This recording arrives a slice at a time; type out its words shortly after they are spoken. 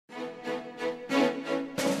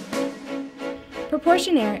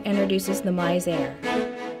Proportion Air introduces the MizAir,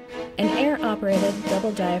 an air-operated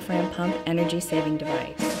double diaphragm pump energy saving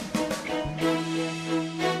device.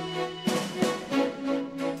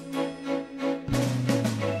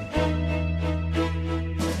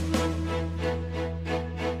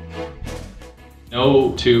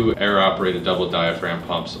 No two air-operated double diaphragm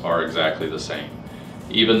pumps are exactly the same.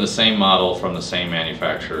 Even the same model from the same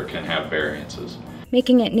manufacturer can have variances,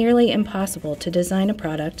 making it nearly impossible to design a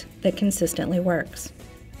product that consistently works.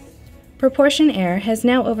 Proportion Air has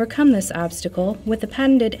now overcome this obstacle with the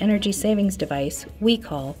patented energy savings device we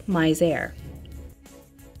call MizAir.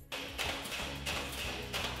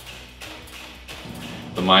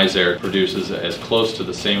 The MizAir produces as close to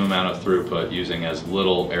the same amount of throughput using as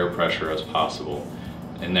little air pressure as possible,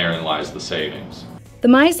 and therein lies the savings. The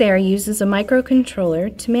MizAir uses a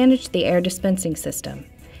microcontroller to manage the air dispensing system.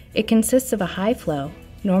 It consists of a high-flow,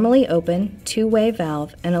 normally open, two-way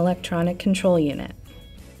valve and electronic control unit.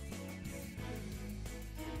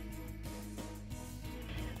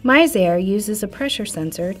 MizAir uses a pressure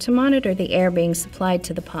sensor to monitor the air being supplied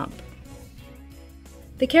to the pump.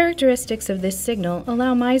 The characteristics of this signal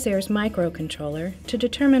allow MizAir's microcontroller to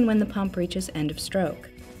determine when the pump reaches end of stroke.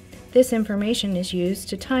 This information is used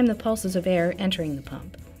to time the pulses of air entering the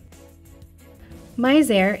pump.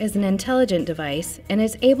 MizAir is an intelligent device and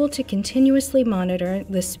is able to continuously monitor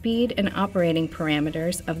the speed and operating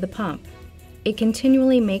parameters of the pump. It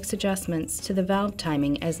continually makes adjustments to the valve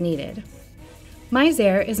timing as needed.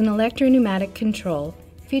 MizAir is an electro-pneumatic control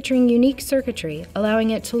featuring unique circuitry,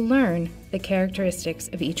 allowing it to learn the characteristics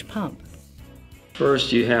of each pump.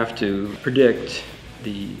 First, you have to predict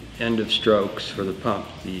the end of strokes for the pump,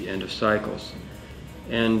 the end of cycles.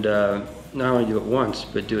 And not only do it once,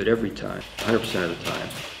 but do it every time, 100% of the time.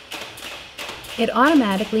 It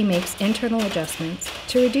automatically makes internal adjustments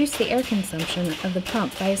to reduce the air consumption of the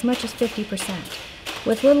pump by as much as 50%,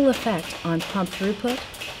 with little effect on pump throughput,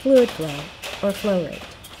 fluid flow, or flow rate.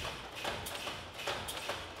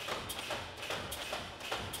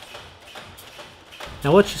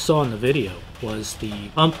 Now what you saw in the video was the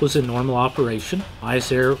pump was in normal operation.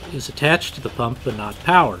 MizAir is attached to the pump but not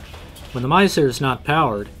powered. When the MizAir is not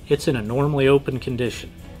powered, it's in a normally open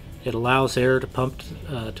condition. It allows air to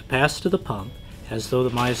pass to the pump as though the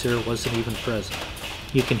MizAir wasn't even present.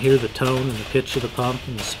 You can hear the tone and the pitch of the pump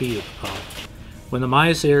and the speed of the pump. When the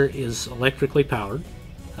MizAir is electrically powered,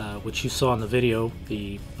 which you saw in the video,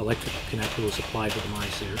 the electrical connector was applied to the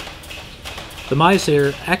MizAir. The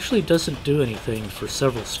MizAir actually doesn't do anything for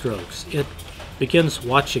several strokes. It begins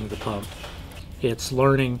watching the pump. It's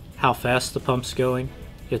learning how fast the pump's going.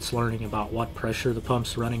 It's learning about what pressure the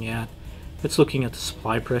pump's running at. It's looking at the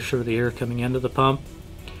supply pressure of the air coming into the pump.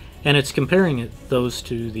 And it's comparing those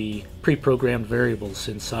to the pre-programmed variables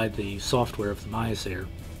inside the software of the MizAir.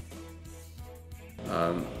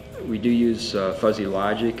 We do use fuzzy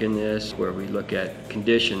logic in this, where we look at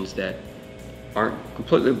conditions that aren't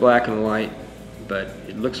completely black and white, but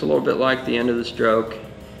it looks a little bit like the end of the stroke.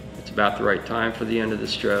 It's about the right time for the end of the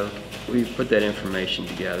stroke. We put that information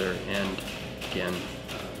together and, again,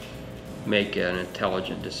 make an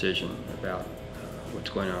intelligent decision about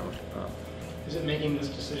what's going on with the pump. Is it making this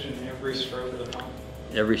decision every stroke of the pump?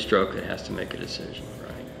 Every stroke it has to make a decision,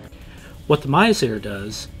 right? What the MizAir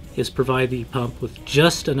does is provide the pump with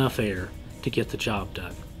just enough air to get the job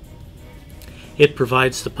done. It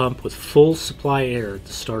provides the pump with full supply air at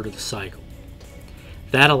the start of the cycle.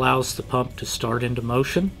 That allows the pump to start into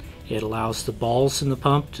motion. It allows the balls in the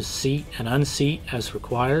pump to seat and unseat as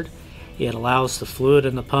required. It allows the fluid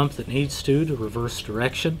in the pump that needs to reverse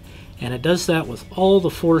direction, and it does that with all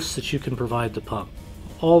the force that you can provide the pump,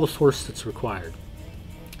 all the force that's required.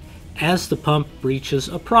 As the pump reaches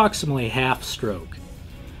approximately half stroke,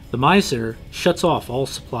 the MizAir shuts off all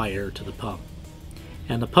supply air to the pump,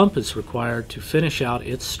 and the pump is required to finish out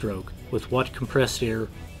its stroke with what compressed air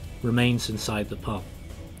remains inside the pump.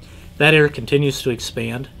 That air continues to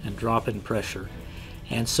expand and drop in pressure,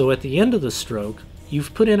 and so at the end of the stroke,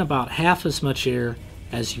 you've put in about half as much air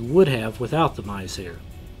as you would have without the MizAir.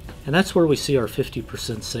 And that's where we see our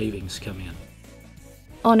 50% savings come in.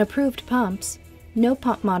 On approved pumps, no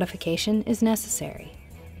pump modification is necessary.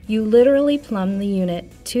 You literally plumb the unit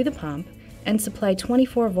to the pump and supply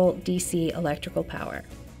 24-volt DC electrical power.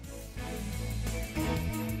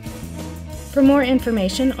 For more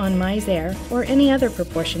information on MizAir or any other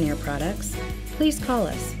Proportion Air products, please call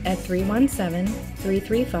us at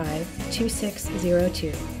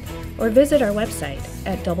 317-335-2602 or visit our website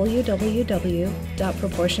at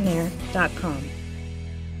www.proportionair.com.